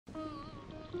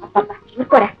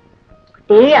ఇంకోరా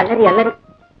అల్లరి అల్లరి.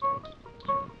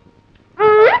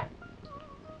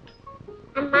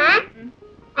 అమ్మా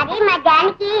అదే మా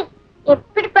జానికి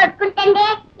ఎప్పుడు పడుకుంటుండే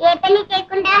ఏ పని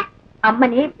చేయకుండా.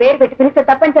 అమ్మని పేరు పెట్టి పిలిస్తే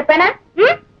తప్పని చెప్పానా?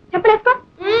 చెప్పలేసుకో.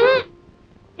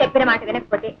 చెప్పిన మాట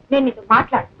వినకపోతే నేను నీతో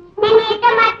మాట్లాడు. నేను నీతో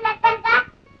మాట్లాడతాను.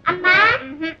 అమ్మా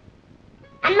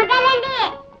అమ్మగారండి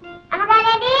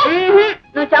అమ్మగారండి.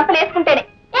 నువ్వు చంపలు వేసుకుంటేనే.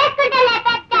 వేసుకుంటానే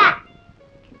పెద్ద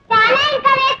చాలా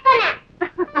ఇంకా వేసుకున్నా.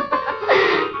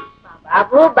 మా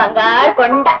బాబు బంగారు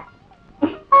కొండ.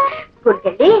 స్కూల్కి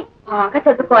వెళ్ళి బాగా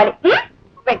చదువుకోవాలి.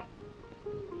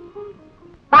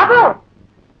 బాబు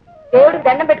దేవుడికి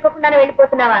దండం పెట్టుకోకుండానే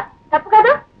వెళ్ళిపోతున్నావా? తప్పు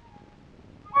కాదు.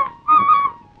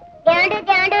 దేవుడు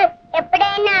దేవుడు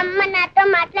ఎప్పుడైనా అమ్మ నాతో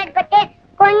మాట్లాడుకుంటే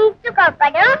కొంచెం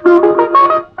కోపడు.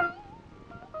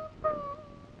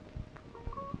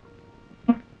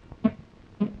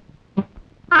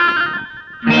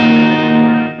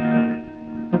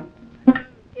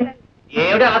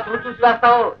 ఏమిటి అలా చూసి చూసి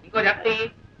వేస్తావు? ఇంకో చెప్తి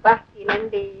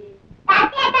తినండి.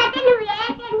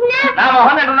 నా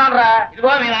మొహం అంటున్నాను రా. ఇదిగో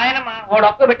మీ నాయనమ్మ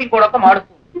ఓడొక్క పెట్టి ఇంకోడొక్క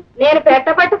మాడుస్తుంది. నేను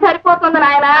పెట్టబట్టి సరిపోతుంది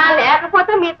నాయన,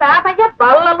 లేకపోతే మీ తాతయ్య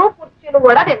బల్లలు కుర్చీలు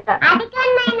కూడా తింటారు.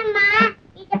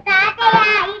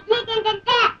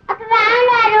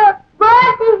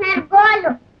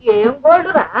 ఏం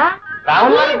గోల్డ్ రా?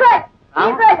 రాములు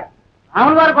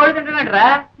వారు గోళ్ళు తింటున్నాడు రా.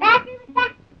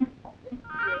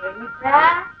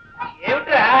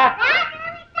 ఏమిట్రా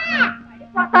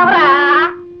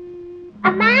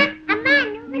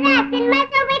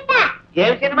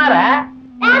ఏమి సినిమారా?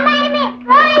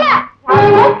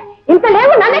 ఇంత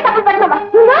లేవు నన్నే తప్పు పెడతావా?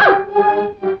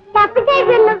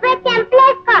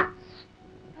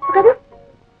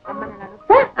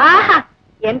 ఆహా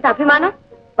ఎంత అభిమానం!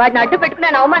 వాడిని అడ్డు పెట్టుకుని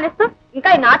నేను అవమానిస్తూ ఇంకా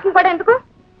ఈ నాట్యం కూడా ఎందుకు?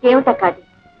 ఏమిటా కాదు,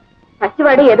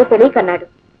 పసివాడు ఏదో తెలియకన్నాడు.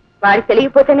 వాడికి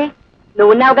తెలియకపోతేనే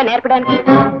నువ్వు ఉన్నావుగా నేర్పడానికి.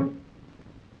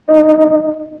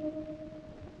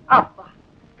 అబ్బా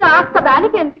కాస్త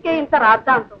దానికి ఎందుకే ఇంత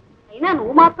రాద్దాంతో. అయినా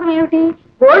నువ్వు మాత్రం ఏమిటి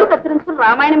గోల్డ్ కత్తిరించుకుని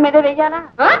రామాయణం మీదే వెయ్యాలా?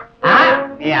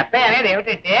 నీ అత్తయ్య అనేది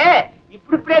ఏమిటంటే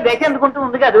ఇప్పుడిప్పుడే దశ ఎందుకుంటూ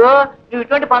ఉంది కదూ. నువ్వు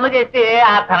ఇటువంటి పనులు చేస్తే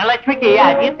ఆ ధనలక్ష్మికి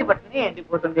అజీర్తి పట్టుకుని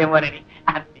ఎండిపోతుందేమోనని.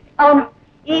 అవును,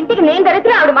 ఈ ఇంటికి నేను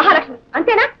దరిద్రం, ఆవిడ మహాలక్ష్మి.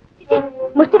 అంతేనా?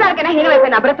 ముష్టిదానికైనా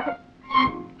హీనమైపోయిన బ్రతుకు.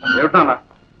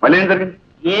 జరిగింది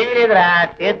ఏమీ లేదురా.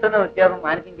 చేస్తున్న ఉద్యోగం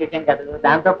మానిపించేసాం కదా,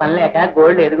 దాంతో పని లేక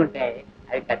గోల్డ్ ఎదుగుంటాయి.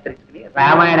 అవి కత్తిరించుకుని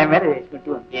రామాయణం మీద వేసుకుంటూ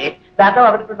ఉంది. దాంతో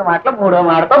ఒకటి రెండు మాటలు మూడో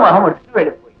మాటతో మొహం ఉడుచుకుని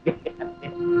వెళ్ళిపోయింది.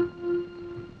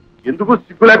 ఎందుకు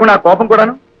సిగ్గు లేకుండా కోపం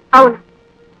కూడాను? అవును,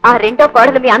 ఆ రెండో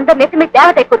కోడలు మీ అందరి నెత్తి మీ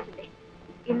దేవత ఎక్కువచ్చింది.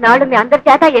 ఇన్నాళ్ళు మీ అందరి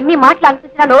చేత ఎన్ని మాటలు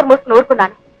అనిపించినా నోరు మూసుకుని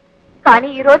ఊరుకున్నాను. కానీ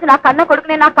ఈ రోజు నా కన్న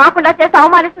కొడుకునే నాకు కాకుండా చేసి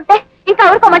అవమానిస్తుంటే ఇంకా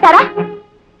ఊరుకోమంటారా?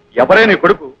 ఎవరే నీ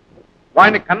కొడుకు?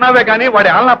 వాడిని కన్నావే గాని వాడి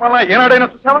ఆలనా పాలనా ఏనాడైనా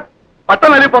చూసావా?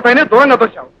 బట్టలు వెళ్ళిపోతాయని దూరంగా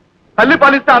తోశావు. తల్లి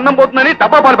పాలిస్తే అన్నం పోతుందని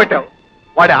డబ్బా పాలు పెట్టావు.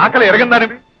 వాడి ఆకలి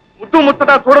ఎరగందానివి, ముద్దు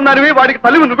ముచ్చట చూడందానివి వాడికి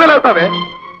తల్లివి నువ్వేలవుతావే.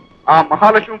 ఆ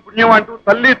మహాలక్ష్మి పుణ్యం అంటూ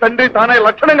తల్లి తండ్రి తానే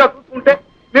లక్షణంగా చూసుకుంటే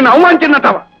నిన్ను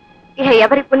అవమానించిందంటావా? ఇహ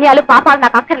ఎవరి పుణ్యాలు పాపాలు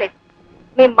నాకు అక్కర్లేదు.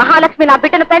 మీ మహాలక్ష్మి నా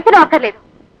బిడ్డను పెంచడం అక్కర్లేదు.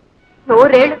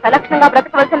 నూరేళ్లు సలక్షణంగా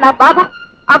బ్రతకవలసిన నా బాబా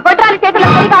ఆ గొడ్రాలి చేతుల్లో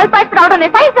సరిగా అల్పాయిస్తూ రావడం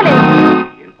నేను సహించలేదు.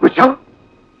 కూర్చావు,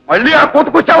 మళ్ళీ ఆ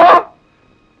కోతుకొచ్చావో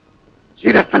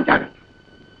చీరత్తం జాగ్రత్త.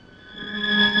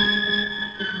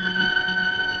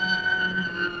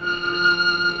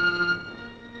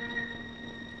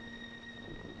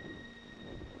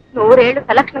 నూరేళ్లు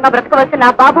సలక్షణంగా బ్రతకవలసిన నా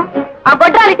బాబు ఆ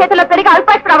గొడ్రాలి చేతుల్లో సరిగా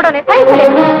అల్పాయిస్తూ రావడం నేను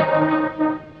సహించలేదు.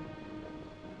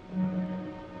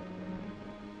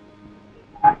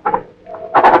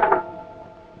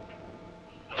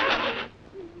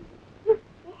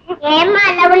 ఏమ్మా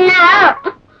అలా ఉన్నావు?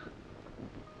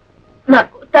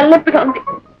 నాకు తలనొప్పిగా ఉంది,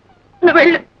 నువ్వు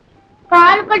వెళ్ళు.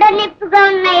 కాలు కూడా నొప్పిగా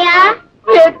ఉన్నాయా?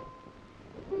 లేదు,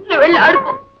 నువ్వు వెళ్ళి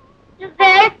ఆడుకో. నువ్వు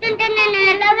వేస్తుంటే నేను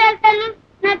ఎలా వెళ్తాను?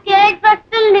 నాకు ఏడుపు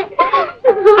వస్తుంది.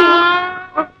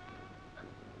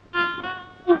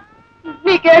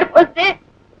 నీకు ఏడుపు వస్తే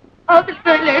అవతలికి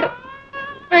వెళ్ళాడు.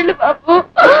 వెళ్ళు బాబు,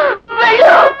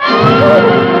 వెళ్ళు.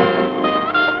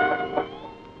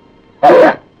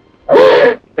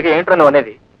 ఇంతకీ ఏంట్రా నువ్వు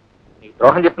అనేది? నీకు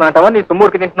ద్రోహం చెప్తున్నా అంటావా, నీ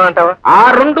సొమ్ముడికి తింటున్నా అంటావా? ఆ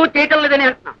రెండు చేయటం లేదని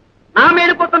అంటున్నా. నా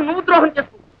మేలు కోసం నువ్వు ద్రోహం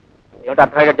చేసుకో. ఏమిటి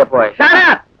అర్థంగా చెప్పబోయే?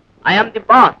 I'm the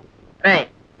boss.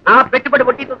 నా పెట్టుబడి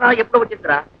వడ్డీతో సహా ఎప్పుడో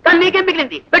వచ్చిందిరా, కానీ నీకేం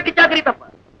మిగిలింది? పెట్టి చాకరీ తప్ప.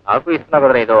 నాకు ఇస్తున్నావు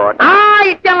కదా ఏదో.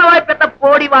 ఇచ్చాను పెద్ద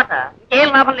పోడి వాట. ఇంకేం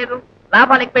లాభం లేదు.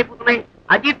 లాభాలు ఎక్కువైపోతున్నాయి,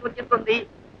 అజీర్తి వచ్చేస్తుంది.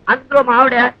 అందులో మా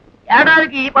ఆవిడ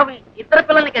ఏడాదికి పాపం ఇద్దరు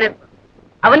పిల్లల్ని కరేస్తారు.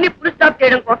 అవన్నీ ఫుల్ స్టాప్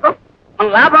చేయడం కోసం మన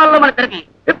లాభాల్లో మన ఇద్దరికి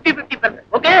 50-50%.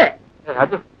 Okay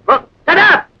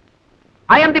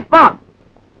I'm the boss.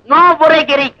 No ఒరే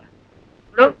గిరి.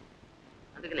 ఇప్పుడు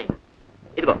అందుకనే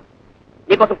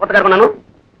నీకోసం కొత్త కారు కొన్నాను.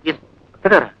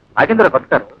 కొత్తగారా? ఆగిందరా కొత్త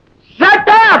కారు?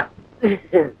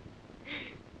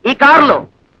 ఈ కారులో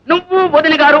నువ్వు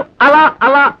వదిన గారు అలా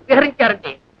అలా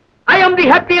విహరించారంటే I'm the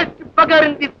happiest bugger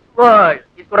in this world.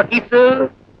 తీసుకోరా కీస్.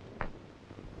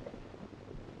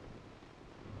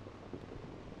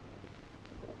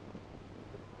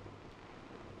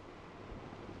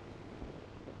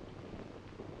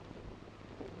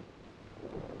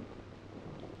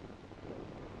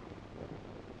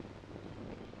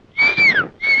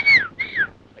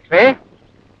 లక్ష్మి,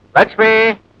 లక్ష్మి,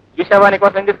 ఈ శవాని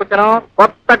కోసం తీసుకొచ్చాను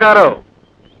కొత్త కారు.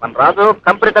 మన రాజు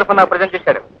కంపెనీ తరఫున ప్రజెంట్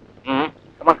చేశాడు.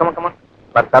 కమన్ కమన్ కమన్,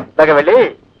 మరి సరదాగా వెళ్ళి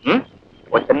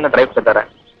ఓ చిన్న డ్రైవ్ చేద్దారా?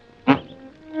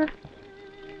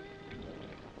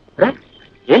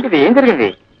 ఏంటిది? ఏం జరిగింది?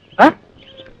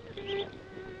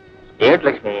 ఏంటి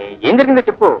లక్ష్మి, ఏం జరిగిందో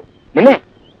చెప్పు. నిన్నే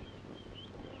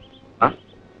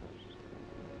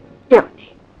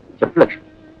చెప్పు లక్ష్మి.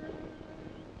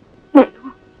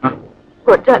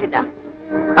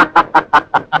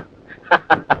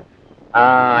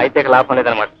 అయితే లాభం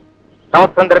లేదనమాట.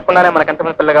 సంవత్సరం జరుపుకున్నారే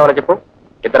మనకెంతమంది పిల్లలు కావాలో చెప్పు.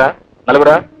 2,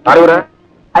 4, 6?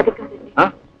 అది కాదండి,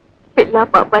 పిల్ల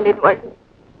పాప లేని వాళ్ళు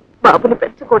బాబుని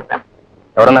పెంచకూడదా?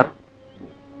 ఎవరన్నారు?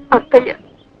 అక్కయ్య.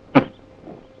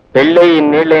 పెళ్ళై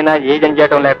ఇన్నేళ్ళైనా ఏ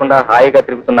జంజాటం లేకుండా హాయిగా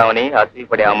తిరుగుతున్నామని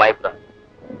అసూయపడే అమాయకుడు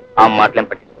ఆ మాటలేం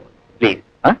పట్టించుకో ప్లీజ్.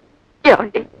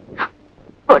 ఏమండి,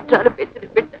 కొట్టాలు పెంచిన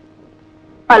బిడ్డ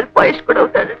అల్పాయుష్కుడు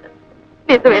అవుతాడట,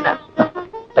 నిజమేనా?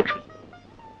 లక్ష్మి,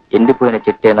 ఎండిపోయిన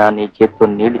చెట్టేనా నీ చేత్తో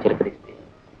నీళ్లు చిలకరిస్తే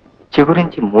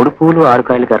చిగురించి 3 పూలు 6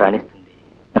 కాయలుగా రాణిస్తుంది.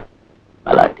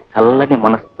 అలాంటి చల్లని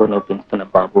మనసుతో నువ్వు పెంచుతున్న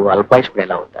బాబు అల్పాయుష్కుడు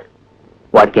ఎలా అవుతాడు?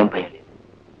 వాడికేం భయం లేదు,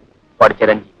 వాడు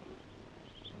చిరంజీవి.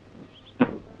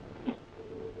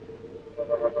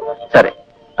 సరే,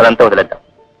 అదంతా వదిలేద్దాం.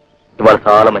 ఇవాళ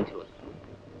చాలా మంచి రోజు.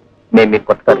 మేము మీకు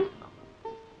కొత్త కారు ఇస్తున్నాం.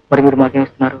 మరి మీరు మాకేం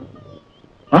ఇస్తున్నారు?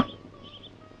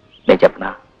 నేను చెప్పనా?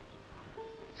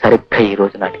 సరిగ్గా ఈ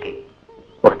రోజు నాటికి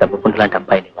ఒక తగ్గుకుంటు లాంటి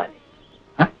అబ్బాయిని ఇవ్వాలి.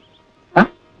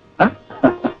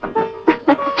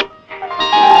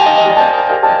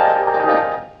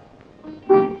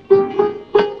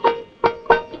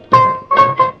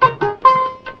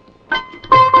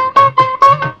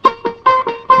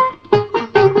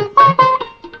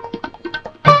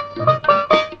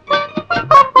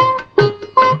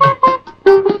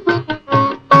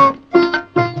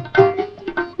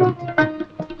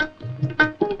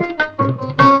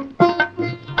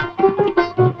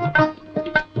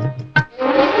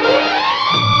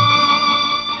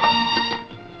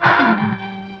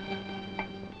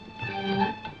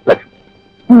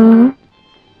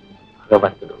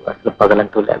 భగవంతుడు అసలు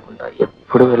పగలంటూ లేకుండా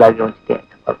ఎప్పుడు ఇలాగే ఉంచితే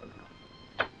ఎంత బాగుంటుంది.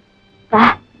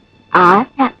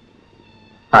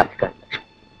 ఆశ కాదు లక్ష్మి,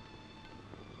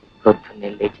 పొద్దున్నే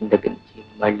లేచిన దగ్గర నుంచి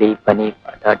మళ్ళీ పని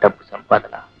పాట డబ్బు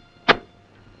సంపాదన.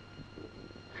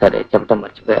 సరే, చెప్పడం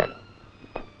మర్చిపోయాను.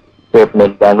 రేపు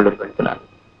నేను బెంగళూరు వెళ్తున్నాను.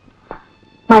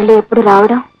 మళ్ళీ ఎప్పుడు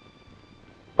రావడం?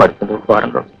 పడుతుంది 1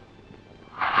 వారం రోజులు.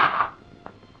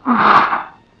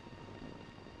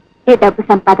 ఈ డబ్బు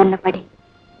సంపాదనలో పడి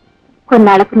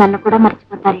కొన్నాళ్లకు నన్ను కూడా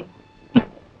మర్చిపోతారేమో.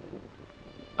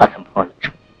 అసంభవం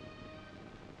లక్ష్మి.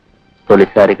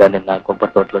 తొలిసారిగా నిన్న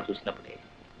కొబ్బరి తోటలో చూసినప్పుడే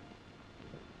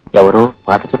ఎవరో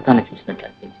పాత చుట్టాన్ని చూసినట్లు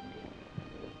అనిపించింది.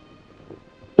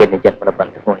 ఎన్ని జన్మల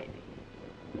బంధం ఇది.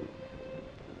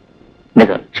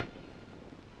 నిజం లక్ష్మి,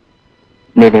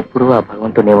 నేనెప్పుడూ ఆ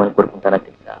భగవంతుని ఏమని కోరుకుంటానో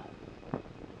తెలుసా?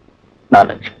 నా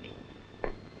లక్ష్మి,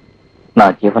 నా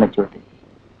జీవన జ్యోతిని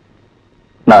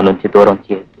నా నుంచి దూరం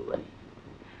చేయొద్దు అని.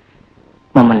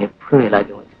 మమ్మల్ని ఎప్పుడూ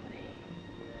ఇలాగే ఉంచుతుంది.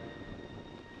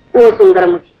 ఓ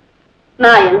సుందరముఖి,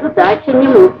 నా యందు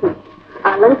దాక్షిణ్యం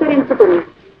అలంకరించుకుని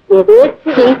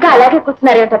ఇంకా అలాగే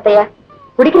కూర్చున్నారేంటయ్యా?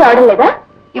 గుడికి రావడం లేదా?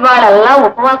 ఇవాళల్లా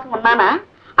ఉపవాసం ఉన్నానా?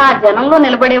 ఆ జనంలో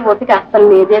నిలబడే ఓపిక అస్సలు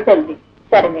లేదే తల్లి.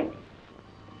 సరేనండి.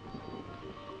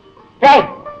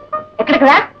 రైట్, ఎక్కడికి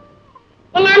రా?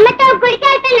 అమ్మతో గుడికి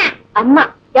వెళ్తున్నా. అమ్మ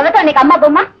ఎవరితో నీకు అమ్మ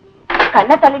బొమ్మ?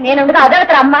 కన్న తల్లి నేనుండగా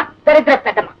అదొకటి అమ్మ దరిద్ర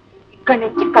పెద్దమ్మ. ఇక్కడి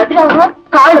నుంచి కదిలవు,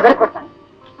 కాళ్ళు గరుకొస్తాను.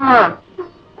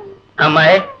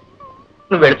 అమ్మాయి,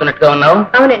 నువ్వు వెళుతున్నట్టుగా ఉన్నావు.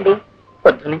 అవునండి.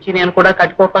 పొద్దు నుంచి నేను కూడా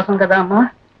కట్టుకోపాసం కదా అమ్మా,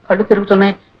 కళ్ళు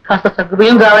తిరుగుతున్నాయి. కాస్త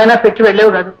సగ్గుబియ్యం కావాలైనా పెట్టి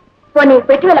వెళ్ళేవు కాదు. పోనీ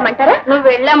పెట్టి వెళ్ళమంటారా? నువ్వు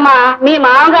వెళ్ళమ్మా, మీ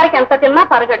మామగారికి ఎంత తిన్నా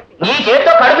పరగడుతుంది. నీ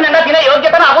చేతితో కడుపు నిండా తినే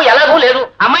యోగ్యత నాకు ఎలాగూ లేదు.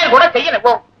 అమ్మాయిని కూడా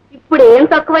చెయ్యనివ్వు. ఇప్పుడు ఏం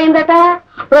తక్కువైందట?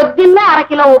 పొద్దున్నే 1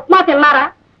 కిలో ఉప్మా తిన్నారా?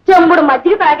 చెంబుడు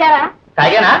మజ్జిగ తాగారా?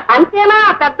 తాగానా? అంతేనా?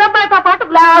 పెద్ద అబ్బాయితో పాటు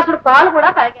గ్లాసుడు పాలు కూడా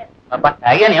తాగారు. అబ్బా,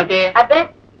 తాగాను ఏమిటి? అదే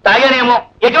తాగానేమో.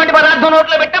 ఎటువంటి పదార్థం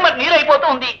నోట్లో పెట్టే మరి నీరు అయిపోతూ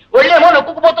ఉంది, ఒళ్ళేమో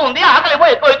నొక్కుకుపోతూ ఉంది, ఆకలేమో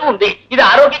ఎక్కువైతూ ఉంది. ఇది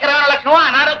ఆరోగ్యకరమైన లక్షణం,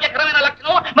 అనారోగ్యకరమైన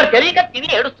లక్షణం మరి తెలియక తిని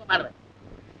ఏడుస్తున్నాను.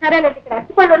 సరేనండి, ఇక్కడ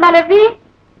అరటిపళ్ళు ఉండాలి.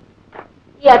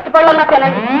 ఈ అరటిపళ్ళల్లో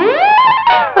తినండి.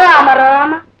 రామ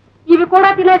రామ, ఇవి కూడా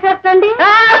తినేసేస్తండి.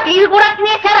 ఇవి కూడా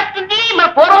తినేసేస్తుంది. మన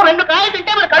పూర్వం 2 కాయలు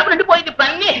తింటే మన కడుపు నిండిపోయింది. ఇప్పుడు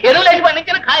అన్ని ఎరువులేసి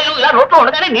పండించిన కాయలు ఇలా రోడ్లో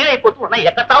ఉండగానే నీరైపోతూ ఉన్నాయి.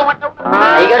 ఎక్కడ తాగమంటావు?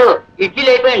 అయ్యగారు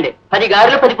ఇడ్లీలు అయిపోయింది. 10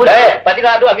 గారెలు 10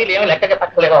 గారు అవి ఏమో లెక్కగా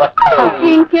తక్కువలేవా?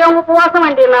 ఇంకేం ఉపవాసం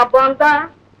అండి నా బొంత.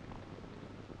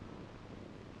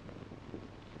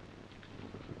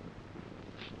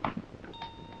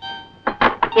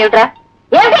 ఏమిట్రా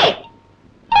ఏమిటి?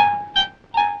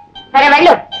 సరే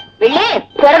వెళ్ళు, వెళ్ళి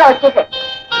త్వరగా వచ్చేసే.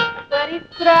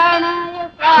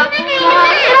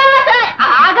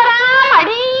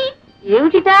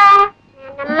 ఏమిటిటా?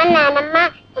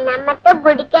 నాన్నమ్మతో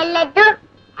గుడికెళ్ళద్దు.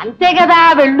 అంతే కదా,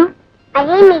 వెళ్ళు.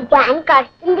 అది మీ జానికి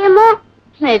వస్తుందేమో.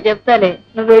 నేను చెప్తాలే,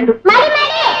 నువ్వు వెళ్ళు. మరి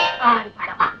మరి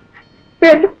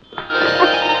వెళ్ళు.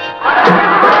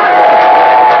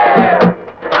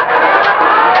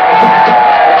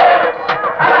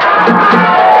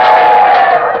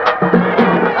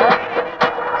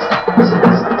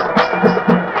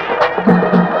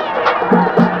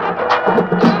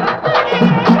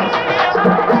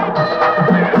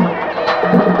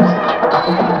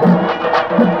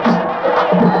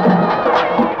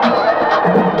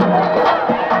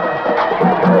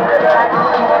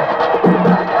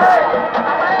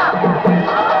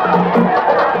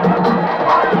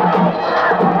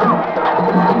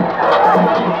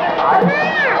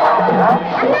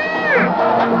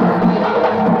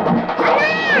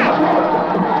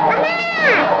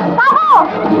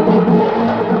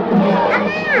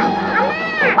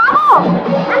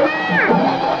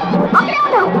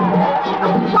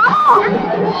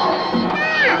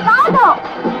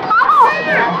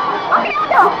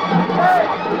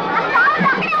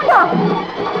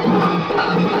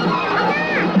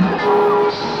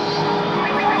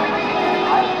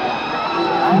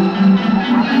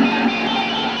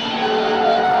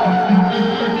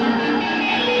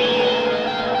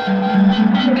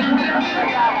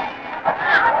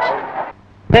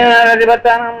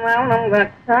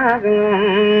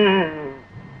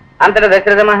 అంతట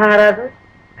దశరథ మహారాజు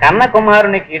కన్న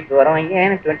కుమారునికి దూరం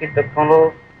అయ్యేటువంటి దుఃఖంలో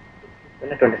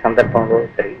ఉన్నటువంటి సందర్భంలో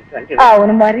జరిగినటువంటి.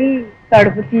 అవును మరి,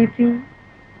 కడుపు తీసి.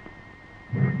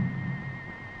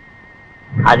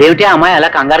 అదేమిటి అమ్మాయి అలా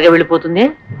కంగారుగా వెళ్ళిపోతుంది?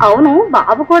 అవును,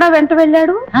 బాబు కూడా వెంట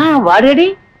వెళ్ళాడు. వాడేడి?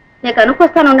 నేను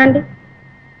కనుక్కొస్తాను, ఉండండి.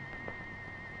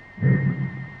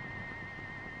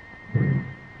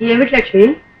 ఏమిటి లక్ష్మి,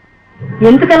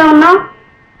 ఎందుకలా ఉన్నావు?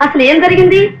 అసలు ఏం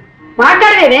జరిగింది?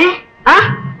 మాట్లాడలేదే?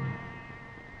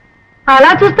 అలా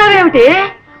చూస్తావేమిటి?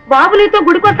 బాబు నీతో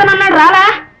గుడికొస్తానన్నాడు, రాలా?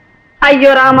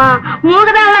 అయ్యో రామా,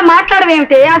 మూగదాళ్ళ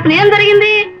మాట్లాడవేమిటి? అసలు ఏం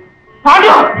జరిగింది?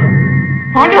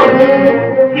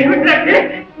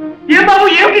 ఏం బాబు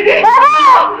ఏమిటి?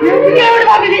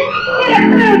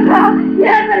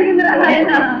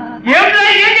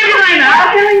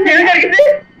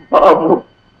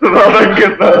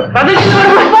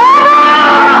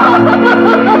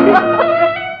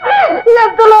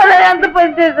 ఎంతలోనే ఎంత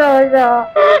పని చేసావా?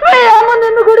 అమ్మ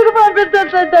నిన్ను గుడికి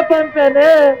పంపించంటే పంపాను.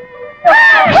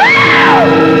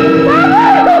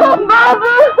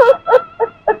 బాబు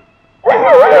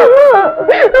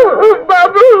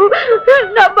బాబు,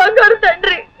 నా బంగారు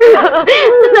తండ్రి,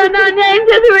 నన్ను అన్యాయం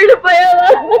చేసి వెళ్ళిపోయావా?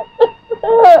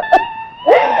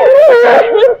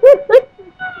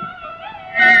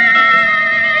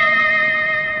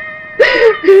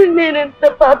 నేనెంత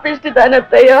పాపిష్టి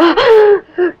దానత్తయ్యా.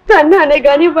 కన్నానే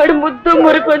గాని వాడు ముద్దు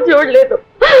మురుకొని చూడలేదు.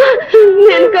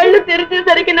 నేను కళ్ళు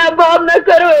తెరిచేసరికి నా బాబు నాకు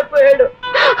కరువు అయిపోయాడు.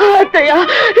 అత్తయ్య,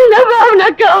 నా బాబు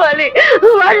నాకు కావాలి.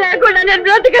 వాడు లేకుండా నేను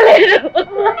బ్రతకలేను.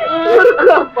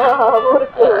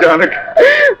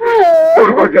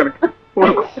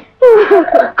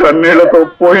 కన్నీళ్లతో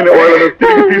పోయిన వాళ్ళను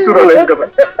తిరిగి తీసుకురాలేం కదా.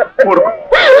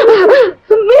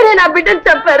 మీరే నా బిడ్డను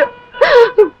చెప్పారు.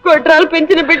 కొట్రాలు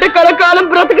పెంచిన బిడ్డ కలకాలం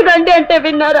బ్రతకదండి అంటే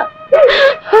విన్నారా?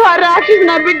 ఆ రాక్షసు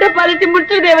నా బిడ్డ పరిచి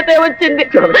ముచ్చు దేవత వచ్చింది,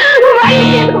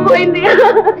 పోయింది.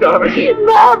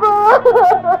 బాబు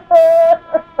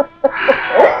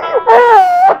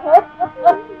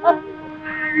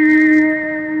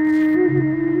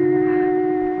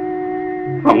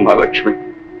అమ్మా లక్ష్మి,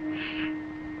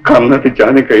 కన్నది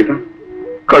జానికైనా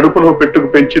కడుపులో పెట్టుకు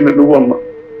పెంచింది నువ్వు అమ్మ.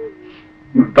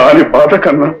 దాని బాధ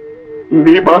కన్నా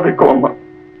నీ బాధ ఎక్కువ అమ్మా,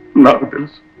 నాకు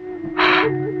తెలుసు.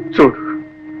 చూడు,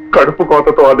 కడుపు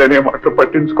కోతతో అదనే మాటలు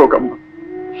పట్టించుకోకమ్మా.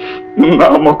 నా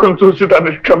ముఖం చూసి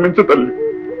దాన్ని క్షమించు తల్లి.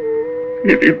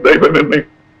 ఇది దైవ నిర్ణయం.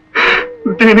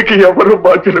 దీనికి ఎవరు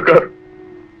బాధ్యులు కాదు,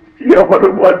 ఎవరు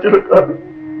బాధ్యులు కాదు.